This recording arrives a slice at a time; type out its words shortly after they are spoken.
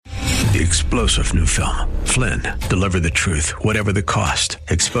The explosive new film, Flynn, deliver the truth, whatever the cost,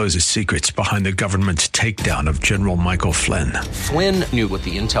 exposes secrets behind the government's takedown of General Michael Flynn. Flynn knew what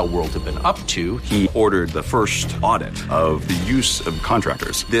the intel world had been up to. He ordered the first audit of the use of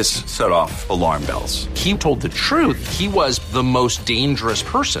contractors. This set off alarm bells. He told the truth. He was the most dangerous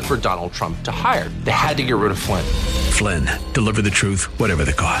person for Donald Trump to hire. They had to get rid of Flynn. Flynn, deliver the truth, whatever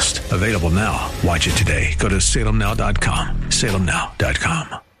the cost. Available now. Watch it today. Go to salemnow.com.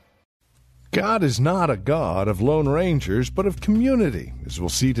 salemnow.com. God is not a God of lone rangers, but of community, as we'll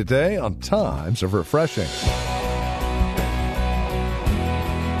see today on Times of Refreshing.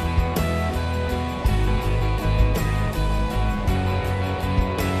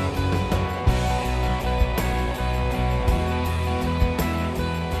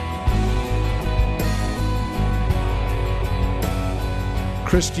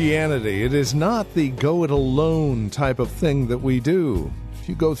 Christianity, it is not the go it alone type of thing that we do. If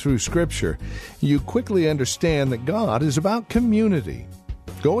you go through Scripture, you quickly understand that God is about community.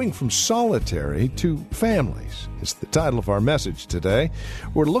 Going from solitary to families is the title of our message today.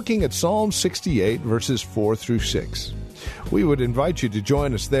 We're looking at Psalm 68, verses 4 through 6. We would invite you to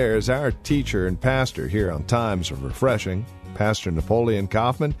join us there as our teacher and pastor here on Times of Refreshing, Pastor Napoleon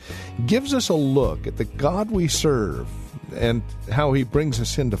Kaufman, gives us a look at the God we serve and how he brings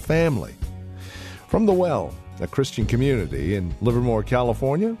us into family. From the Well, a Christian community in Livermore,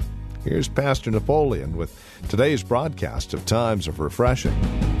 California, here's Pastor Napoleon with today's broadcast of Times of Refreshing.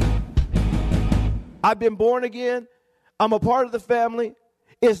 I've been born again. I'm a part of the family.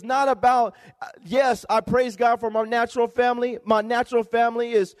 It's not about, yes, I praise God for my natural family. My natural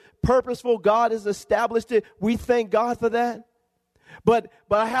family is purposeful. God has established it. We thank God for that. But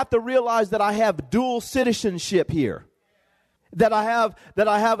I have to realize that I have dual citizenship here. That I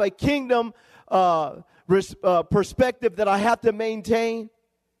have a kingdom perspective that I have to maintain,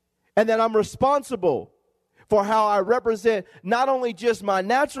 and that I'm responsible for how I represent not only just my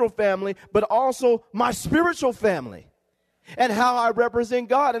natural family, but also my spiritual family, and how I represent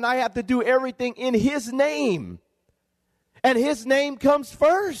God. And I have to do everything in His name, and His name comes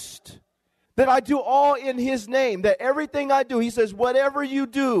first. That I do all in His name, that everything I do, He says, whatever you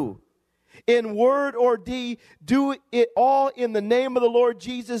do, in word or deed, do it all in the name of the Lord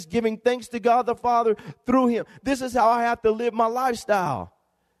Jesus, giving thanks to God the Father through Him. This is how I have to live my lifestyle.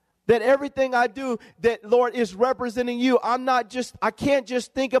 That everything I do, that Lord is representing you. I can't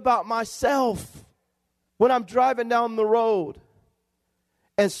just think about myself. When I'm driving down the road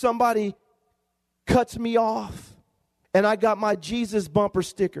and somebody cuts me off and I got my Jesus bumper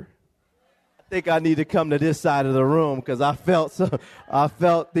sticker, I think I need to come to this side of the room because I felt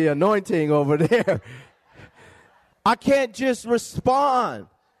the anointing over there. I can't just respond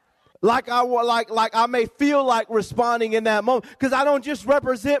like I may feel like responding in that moment, because I don't just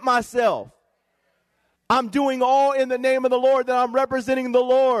represent myself. I'm doing all in the name of the Lord, that I'm representing the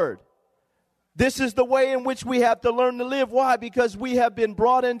Lord. This is the way in which we have to learn to live. Why? Because we have been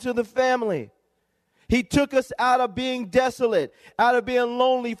brought into the family. He took us out of being desolate, out of being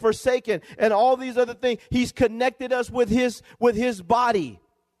lonely, forsaken, and all these other things. He's connected us with His body,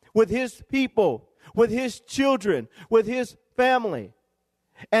 with His people, with His children, with His family.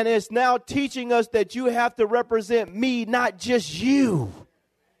 And it's now teaching us that you have to represent me, not just you.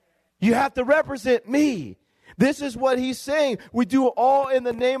 You have to represent me. This is what He's saying. We do all in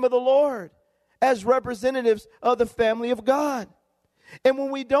the name of the Lord as representatives of the family of God. And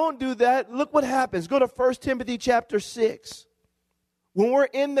when we don't do that, look what happens. Go to 1 Timothy chapter 6. When we're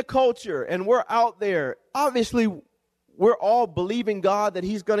in the culture and we're out there, obviously we're all believing God that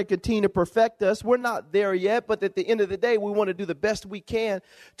He's going to continue to perfect us. We're not there yet, but at the end of the day, we want to do the best we can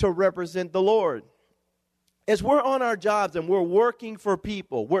to represent the Lord. As we're on our jobs and we're working for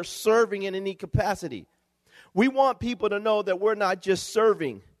people, we're serving in any capacity, we want people to know that we're not just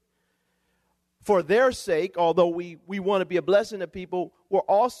serving for their sake, although we want to be a blessing to people. We're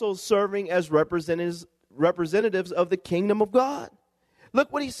also serving as representatives of the kingdom of God.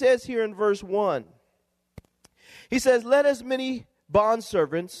 Look what he says here in verse 1. He says, let as many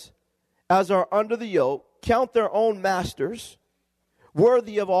bondservants as are under the yoke count their own masters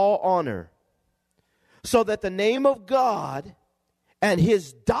worthy of all honor, so that the name of God and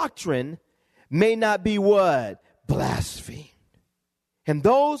His doctrine may not be what? Blasphemed. And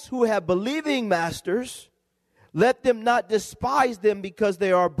those who have believing masters, let them not despise them because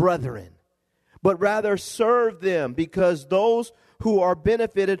they are brethren, but rather serve them, because those who are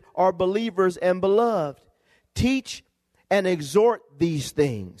benefited are believers and beloved. Teach and exhort these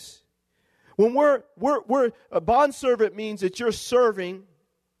things. When we're a bondservant means that you're serving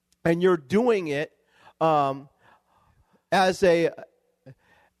and you're doing it as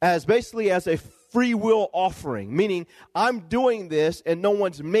as a free will offering, meaning I'm doing this and no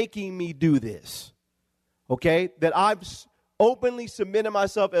one's making me do this. Okay? That I've openly submitted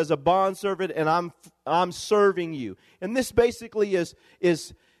myself as a bondservant and I'm serving you. And this basically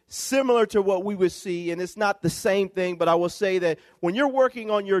is similar to what we would see, and it's not the same thing, but I will say that when you're working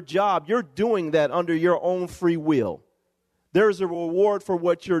on your job, you're doing that under your own free will. There's a reward for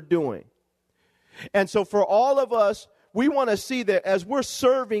what you're doing. And so for all of us, we want to see that as we're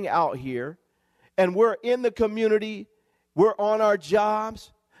serving out here and we're in the community, we're on our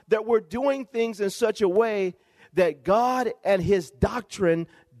jobs, that we're doing things in such a way that God and his doctrine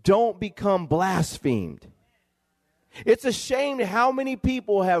don't become blasphemed. It's a shame how many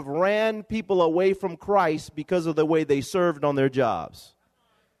people have ran people away from Christ because of the way they served on their jobs.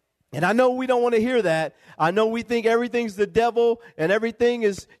 And I know we don't want to hear that. I know we think everything's the devil and everything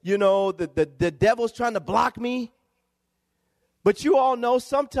is, the devil's trying to block me. But you all know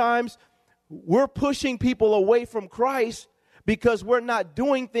sometimes we're pushing people away from Christ because we're not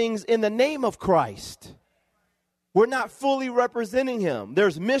doing things in the name of Christ. We're not fully representing him.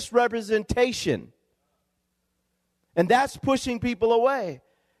 There's misrepresentation. And that's pushing people away.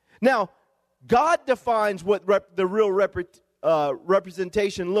 Now, God defines what the real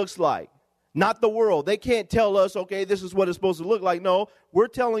representation looks like, not the world. They can't tell us, okay, this is what it's supposed to look like. No, we're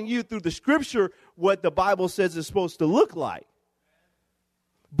telling you through the scripture what the Bible says it's supposed to look like.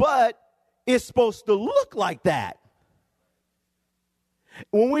 But it's supposed to look like that.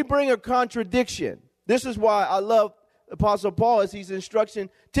 When we bring a contradiction, this is why I love Apostle Paul as he's instructing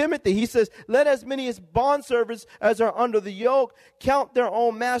Timothy. He says, let as many as bondservants as are under the yoke count their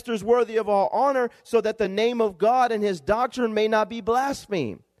own masters worthy of all honor, so that the name of God and his doctrine may not be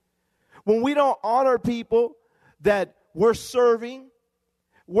blasphemed. When we don't honor people that we're serving,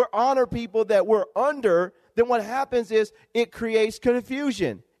 we honor people that we're under, then what happens is it creates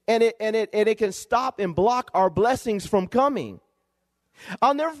confusion, and it can stop and block our blessings from coming.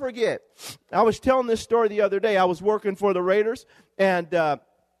 I'll never forget, I was telling this story the other day. I was working for the Raiders, and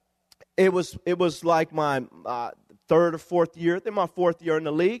it was like my third or fourth year, I think my fourth year in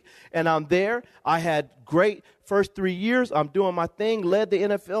the league, and I'm there. I had great first 3 years. I'm doing my thing, led the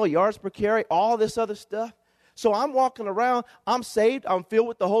NFL, yards per carry, all this other stuff. So I'm walking around, I'm saved, I'm filled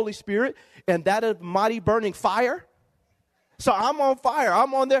with the Holy Spirit, and that is mighty burning fire. So I'm on fire.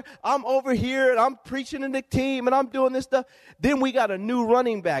 I'm on there. I'm over here, and I'm preaching in the team, and I'm doing this stuff. Then we got a new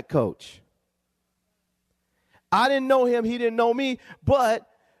running back coach. I didn't know him. He didn't know me. But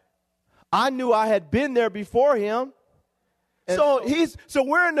I knew I had been there before him. So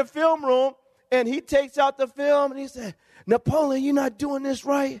we're in the film room, and he takes out the film, and he said, Napoleon, you're not doing this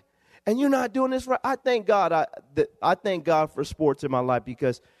right, and you're not doing this right. I thank God. I thank God for sports in my life,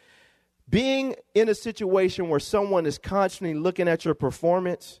 because being in a situation where someone is constantly looking at your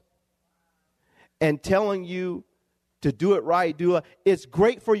performance and telling you to do it right, it's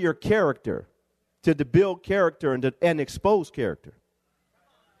great for your character, to build character and expose character.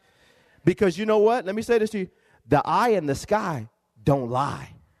 Because you know what? Let me say this to you. The eye and the sky don't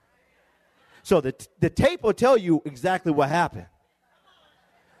lie. So the tape will tell you exactly what happened.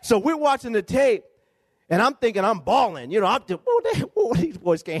 So we're watching the tape, and I'm thinking I'm balling. These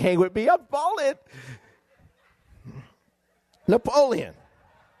boys can't hang with me. I'm balling. Napoleon,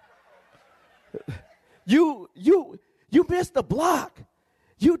 you missed the block.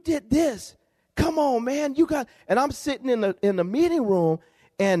 You did this. Come on, man. And I'm sitting in the meeting room,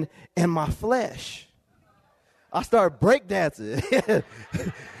 and my flesh, I started breakdancing.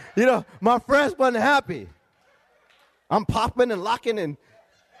 My flesh wasn't happy. I'm popping and locking, and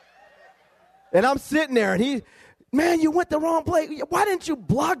I'm sitting there, and man, you went the wrong play. Why didn't you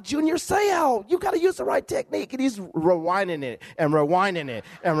block Junior Seau? You got to use the right technique. And he's rewinding it and rewinding it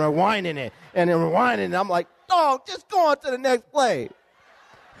and rewinding it and then rewinding it. I'm like, dog, just go on to the next play.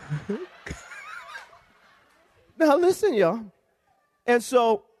 Now listen, y'all. And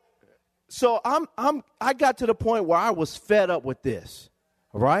so I got to the point where I was fed up with this,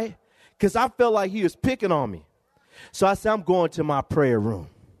 right? Because I felt like he was picking on me. So I said, I'm going to my prayer room.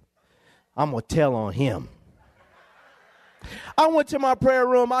 I'm going to tell on him. I went to my prayer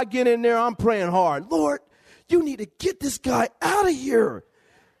room. I get in there. I'm praying hard. Lord, you need to get this guy out of here.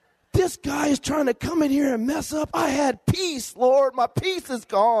 This guy is trying to come in here and mess up. I had peace, Lord. My peace is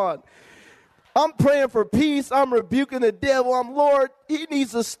gone. I'm praying for peace. I'm rebuking the devil. Lord, he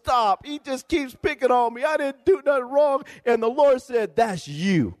needs to stop. He just keeps picking on me. I didn't do nothing wrong. And the Lord said, that's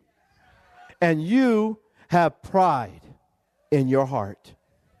you. And you have pride in your heart.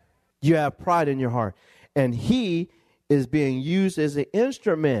 You have pride in your heart. And he is being used as an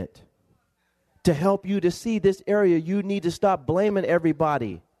instrument to help you to see this area. You need to stop blaming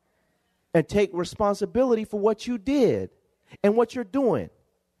everybody and take responsibility for what you did and what you're doing.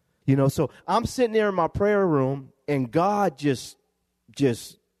 You know, so I'm sitting there in my prayer room, and God just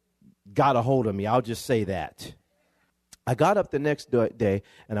got a hold of me. I'll just say that. I got up the next day,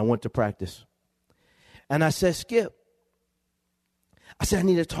 and I went to practice. And I said, Skip, I said, I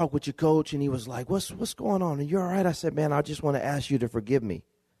need to talk with your coach. And he was like, what's going on? Are you all right? I said, man, I just want to ask you to forgive me.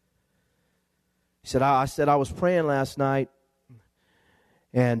 He said, I was praying last night,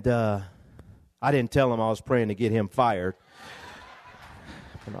 and I didn't tell him I was praying to get him fired.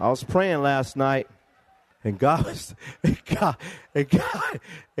 I was praying last night, and God was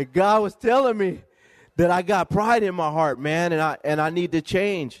telling me that I got pride in my heart, man, and I need to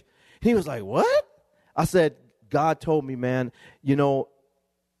change. He was like, what? I said, God told me, man, you know,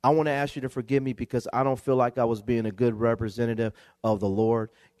 I want to ask you to forgive me because I don't feel like I was being a good representative of the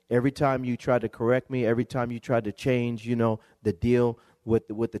Lord. Every time you tried to correct me, every time you tried to change, you know, the deal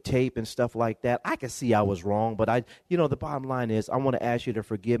with the tape and stuff like that, I could see I was wrong. But the bottom line is I want to ask you to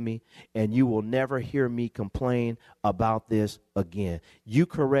forgive me, and you will never hear me complain about this again. You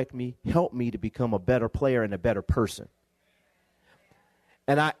correct me, help me to become a better player and a better person.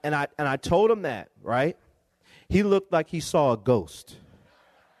 And I told him that, right? He looked like he saw a ghost.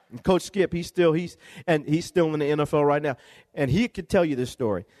 And Coach Skip, he's still in the NFL right now, and he could tell you this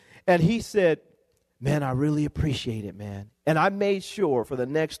story. And he said, man, I really appreciate it, man. And I made sure for the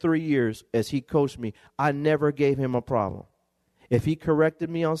next 3 years as he coached me, I never gave him a problem. If he corrected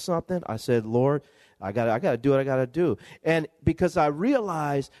me on something, I said, Lord, I got to do what I got to do. And because I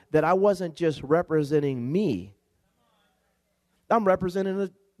realized that I wasn't just representing me, I'm representing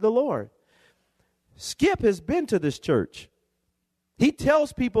the Lord. Skip has been to this church. He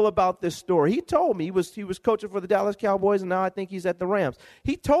tells people about this story. He told me he was coaching for the Dallas Cowboys, and now I think he's at the Rams.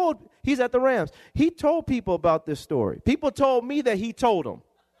 He's at the Rams. He told people about this story. People told me that he told them.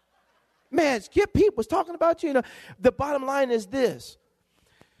 Man, Skip Pete was talking about you. You know, the bottom line is this.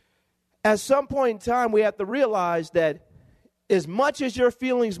 At some point in time, we have to realize that as much as your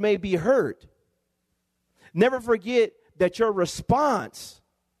feelings may be hurt, never forget that your response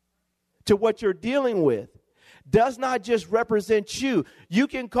to what you're dealing with does not just represent you. You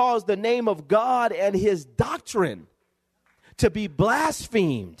can cause the name of God and his doctrine to be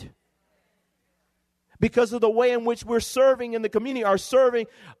blasphemed because of the way in which we're serving in the community, are serving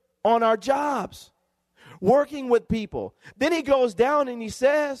on our jobs, working with people. Then he goes down and he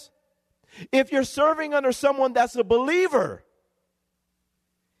says, if you're serving under someone that's a believer,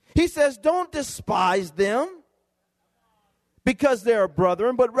 he says, don't despise them because they're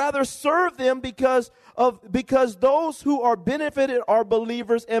brethren, but rather serve them because those who are benefited are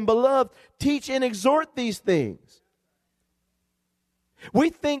believers and beloved. Teach and exhort these things.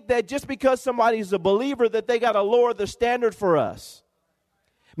 We think that just because somebody's a believer that they got to lower the standard for us.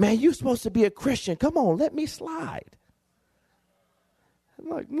 Man, you're supposed to be a Christian. Come on, let me slide. I'm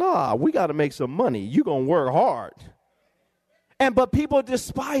like, nah, we got to make some money. You're going to work hard. But people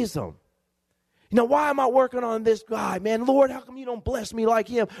despise them. You know, why am I working on this guy? Man, Lord, how come you don't bless me like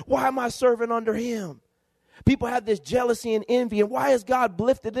him? Why am I serving under him? People have this jealousy and envy. And why has God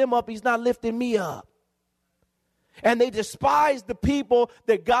lifted them up? He's not lifting me up. And they despise the people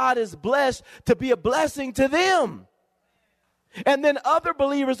that God has blessed to be a blessing to them. And then other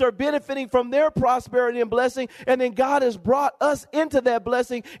believers are benefiting from their prosperity and blessing. And then God has brought us into that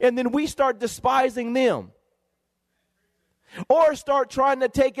blessing. And then we start despising them. Or start trying to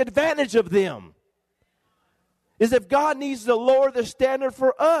take advantage of them. Is if God needs to lower the standard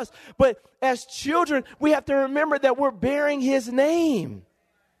for us. But as children, we have to remember that we're bearing his name.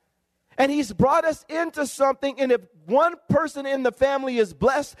 And he's brought us into something. And if one person in the family is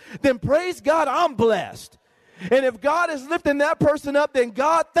blessed, then praise God, I'm blessed. And if God is lifting that person up, then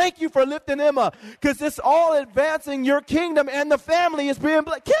God, thank you for lifting them up. Because it's all advancing your kingdom and the family is being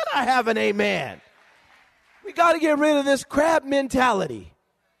blessed. Can I have an amen? We got to get rid of this crab mentality.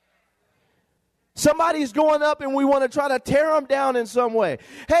 Somebody's going up and we want to try to tear them down in some way.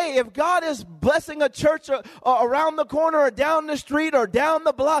 Hey, if God is blessing a church around the corner or down the street or down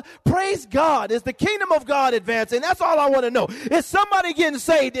the block, praise God. Is the kingdom of God advancing? That's all I want to know. Is somebody getting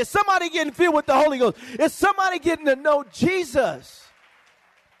saved? Is somebody getting filled with the Holy Ghost? Is somebody getting to know Jesus?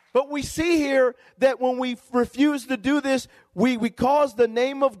 But we see here that when we refuse to do this, we cause the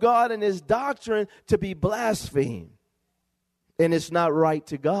name of God and his doctrine to be blasphemed. And it's not right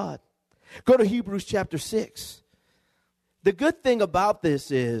to God. Go to Hebrews chapter 6. The good thing about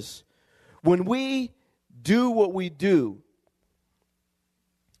this is when we do what we do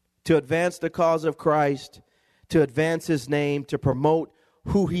to advance the cause of Christ, to advance his name, to promote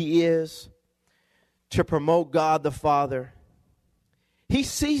who he is, to promote God the Father, he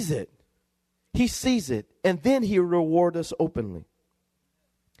sees it. He sees it, and then he reward us openly.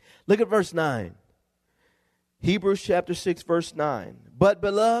 Look at verse 9. Hebrews chapter 6, verse 9. But,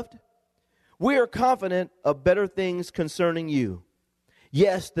 beloved, we are confident of better things concerning you.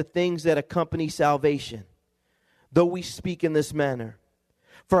 Yes, the things that accompany salvation, though we speak in this manner.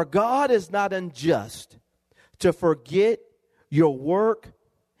 For God is not unjust to forget your work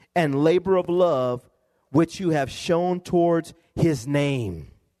and labor of love, which you have shown towards his name.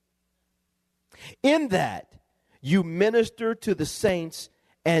 In that you minister to the saints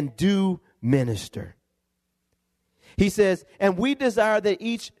and do minister. He says, and we desire that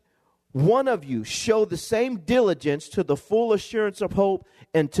each one of you show the same diligence to the full assurance of hope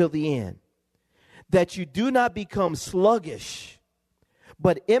until the end, that you do not become sluggish,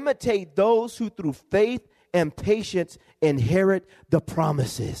 but imitate those who through faith and patience inherit the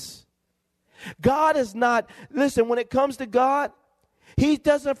promises. God is not, listen, when it comes to God, he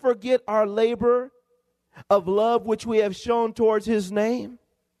doesn't forget our labor of love which we have shown towards his name.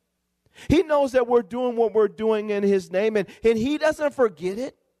 He knows that we're doing what we're doing in his name, and he doesn't forget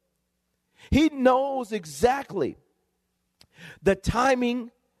it. He knows exactly the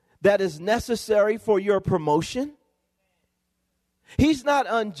timing that is necessary for your promotion. He's not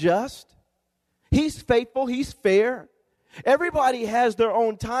unjust. He's faithful. He's fair. Everybody has their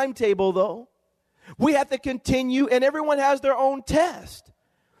own timetable, though. We have to continue, and everyone has their own test.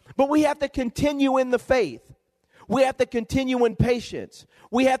 But we have to continue in the faith. We have to continue in patience.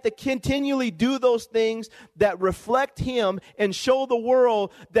 We have to continually do those things that reflect him and show the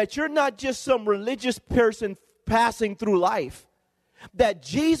world that you're not just some religious person passing through life. That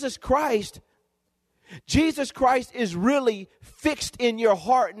Jesus Christ is really fixed in your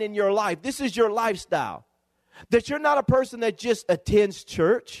heart and in your life. This is your lifestyle. That you're not a person that just attends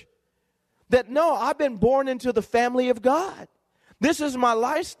church. That, no, I've been born into the family of God. This is my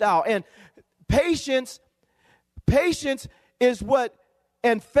lifestyle. And patience is what,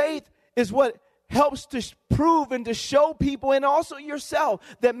 and faith is what helps to prove and to show people and also yourself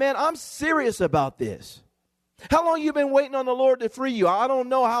that, man, I'm serious about this. How long you been waiting on the Lord to free you? I don't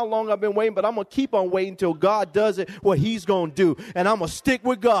know how long I've been waiting, but I'm going to keep on waiting until God does it, what he's going to do. And I'm going to stick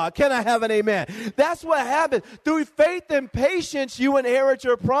with God. Can I have an amen? That's what happens. Through faith and patience, you inherit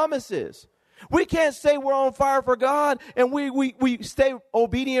your promises. We can't say we're on fire for God and we stay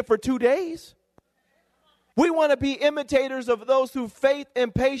obedient for 2 days. We want to be imitators of those who faith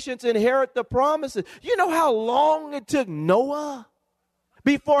and patience inherit the promises. You know how long it took Noah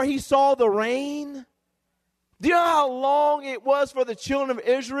before he saw the rain? Do you know how long it was for the children of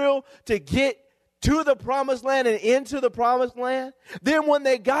Israel to get to the promised land and into the promised land? Then when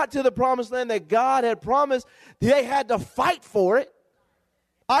they got to the promised land that God had promised, they had to fight for it.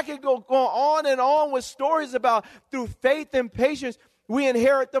 I could go on and on with stories about through faith and patience, we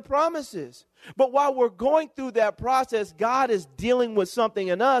inherit the promises. But while we're going through that process, God is dealing with something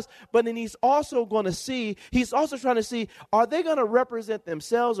in us, but then he's also trying to see, are they going to represent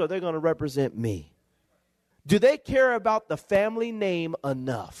themselves or are they going to represent me? Do they care about the family name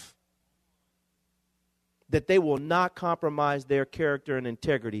enough that they will not compromise their character and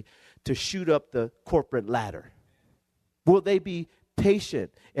integrity to shoot up the corporate ladder? Will they be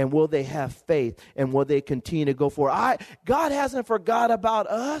patient, and will they have faith, and will they continue to go forward? God hasn't forgot about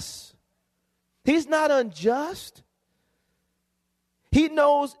us. He's not unjust. He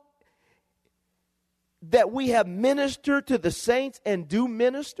knows that we have ministered to the saints and do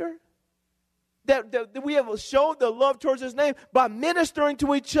minister. That we have showed the love towards his name by ministering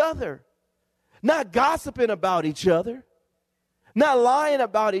to each other. Not gossiping about each other. Not lying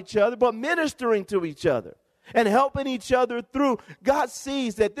about each other, but ministering to each other. And helping each other through. God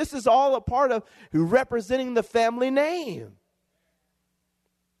sees that this is all a part of representing the family name.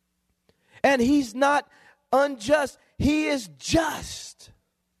 And he's not unjust. He is just.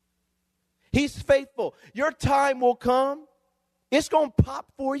 He's faithful. Your time will come. It's going to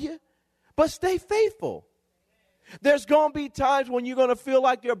pop for you. But stay faithful. There's going to be times when you're going to feel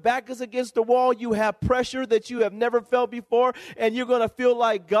like your back is against the wall. You have pressure that you have never felt before. And you're going to feel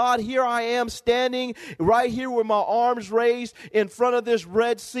like, God, here I am standing right here with my arms raised in front of this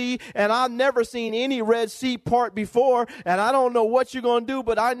Red Sea. And I've never seen any Red Sea part before. And I don't know what you're going to do,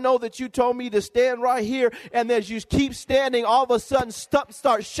 but I know that you told me to stand right here. And as you keep standing, all of a sudden something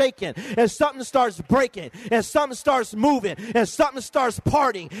starts shaking. And something starts breaking. And something starts moving. And something starts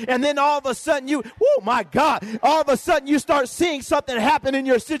parting. And then all of a sudden oh my God, all of a sudden you start seeing something happen in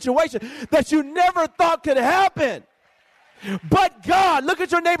your situation that you never thought could happen. But God, look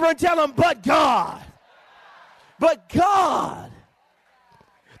at your neighbor and tell him, but God. But God.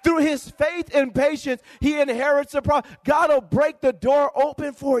 Through his faith and patience, he inherits the promise. God will break the door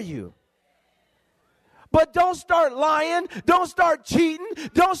open for you. But don't start lying. Don't start cheating.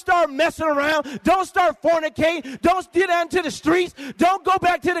 Don't start messing around. Don't start fornicating. Don't get out into the streets. Don't go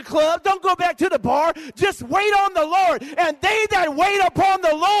back to the club. Don't go back to the bar. Just wait on the Lord. And they that wait upon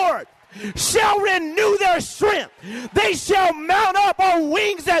the Lord shall renew their strength. They shall mount up on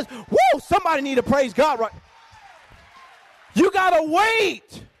wings as, whoa, somebody need to praise God, right? You got to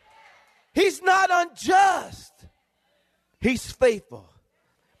wait. He's not unjust. He's faithful.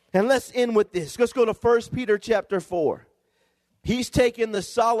 And let's end with this. Let's go to 1 Peter chapter 4. He's taking the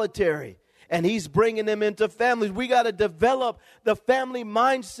solitary and he's bringing them into families. We got to develop the family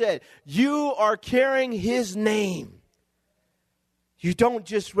mindset. You are carrying his name. You don't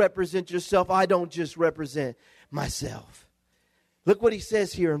just represent yourself. I don't just represent myself. Look what he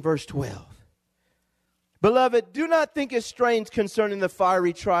says here in verse 12. Beloved, do not think it strange concerning the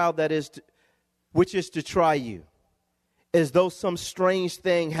fiery trial which is to try you, as though some strange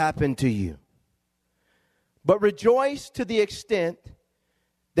thing happened to you. But rejoice to the extent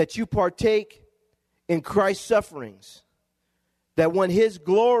that you partake in Christ's sufferings, that when his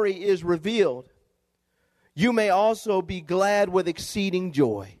glory is revealed, you may also be glad with exceeding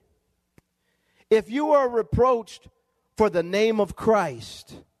joy. If you are reproached for the name of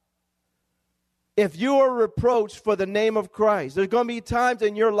Christ, there's going to be times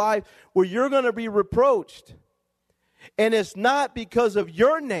in your life where you're going to be reproached. And it's not because of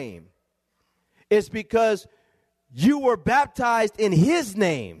your name. It's because you were baptized in his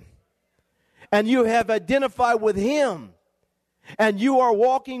name. And you have identified with him. And you are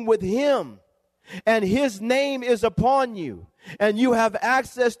walking with him. And his name is upon you. And you have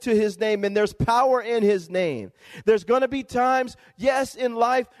access to his name. And there's power in his name. There's going to be times, yes, in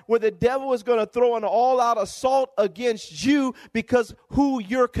life where the devil is going to throw an all-out assault against you because who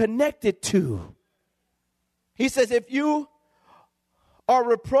you're connected to. He says, if you are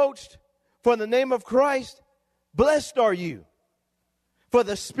reproached for the name of Christ, blessed are you. For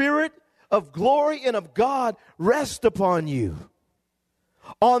the Spirit of glory and of God rest upon you.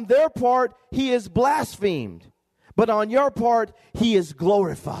 On their part, he is blasphemed. But on your part, he is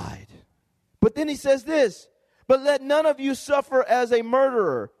glorified. But then he says this, but let none of you suffer as a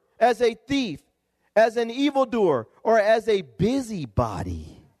murderer, as a thief, as an evildoer, or as a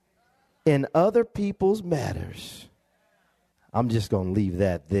busybody in other people's matters. I'm just going to leave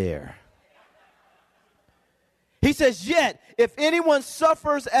that there. He says, yet, if anyone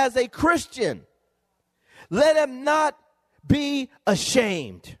suffers as a Christian, let him not be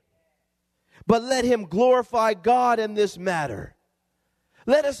ashamed, but let him glorify God in this matter.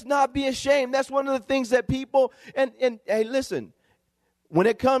 Let us not be ashamed. That's one of the things that people, and hey, listen, when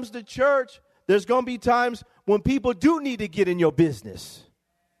it comes to church, there's going to be times when people do need to get in your business.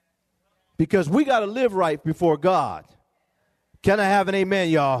 Because we got to live right before God. Can I have an amen,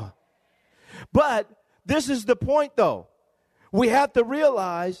 y'all? But this is the point, though. We have to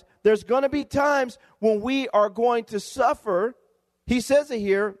realize there's going to be times when we are going to suffer. He says it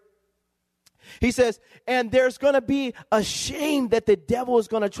here. He says, and there's going to be a shame that the devil is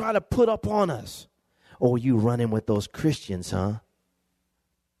going to try to put up on us. Oh, you running with those Christians, huh?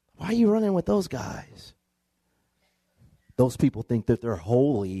 Why are you running with those guys? Those people think that they're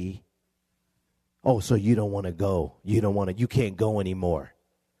holy. Oh, so you don't want to go. You can't go anymore.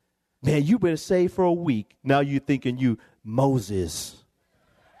 Man, you better save for a week. Now you thinking you Moses.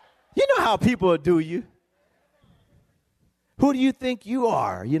 You know how people do you. Who do you think you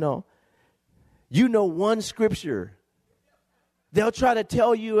are? You know one scripture. They'll try to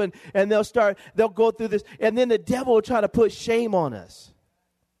tell you and they'll go through this. And then the devil will try to put shame on us.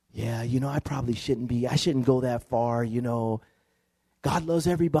 Yeah, I probably I shouldn't go that far, God loves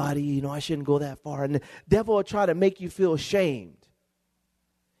everybody, I shouldn't go that far. And the devil will try to make you feel ashamed.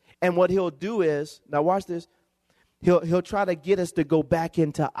 And what he'll do is, now watch this, he'll try to get us to go back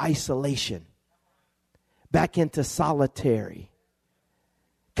into isolation, back into solitary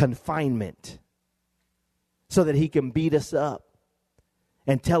confinement, so that he can beat us up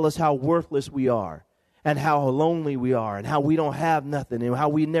and tell us how worthless we are and how lonely we are and how we don't have nothing and how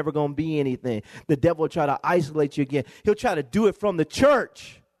we never going to be anything. The devil will try to isolate you again. He'll try to do it from the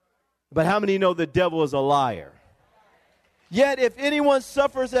church. But how many know the devil is a liar? Yet if anyone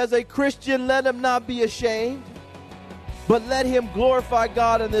suffers as a Christian, let him not be ashamed, but let him glorify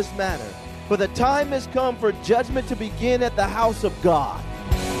God in this matter. For the time has come for judgment to begin at the house of God.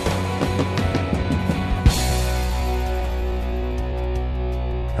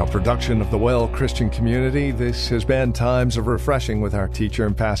 A production of the Well Christian Community, this has been Times of Refreshing with our teacher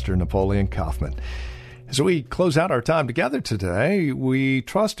and pastor, Napoleon Kaufman. As we close out our time together today, we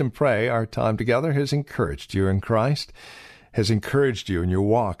trust and pray our time together has encouraged you in Christ. has encouraged you in your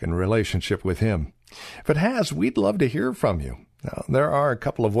walk and relationship with Him. If it has, we'd love to hear from you. Now, there are a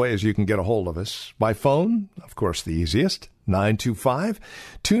couple of ways you can get a hold of us. By phone, of course, the easiest,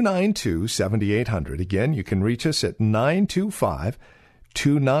 925-292-7800. Again, you can reach us at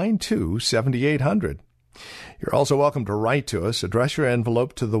 925-292-7800. You're also welcome to write to us. Address your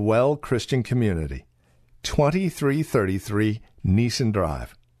envelope to the Well Christian Community, 2333 Neeson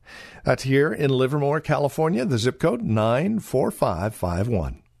Drive. That's here in Livermore, California, the zip code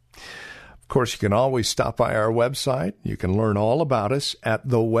 94551. Of course, you can always stop by our website. You can learn all about us at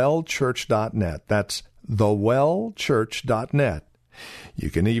thewellchurch.net. That's thewellchurch.net. You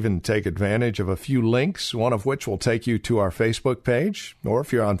can even take advantage of a few links, one of which will take you to our Facebook page. Or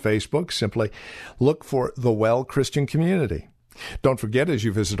if you're on Facebook, simply look for The Well Christian Community. Don't forget, as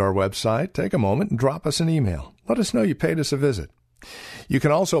you visit our website, take a moment and drop us an email. Let us know you paid us a visit. You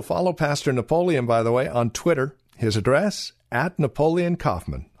can also follow Pastor Napoleon, by the way, on Twitter. His address, @Napoleon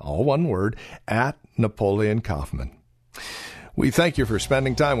Kaufman. All one word, @Napoleon Kaufman. We thank you for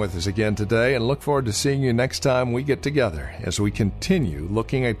spending time with us again today and look forward to seeing you next time we get together as we continue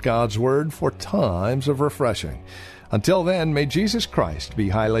looking at God's Word for times of refreshing. Until then, may Jesus Christ be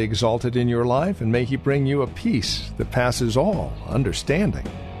highly exalted in your life, and may He bring you a peace that passes all understanding.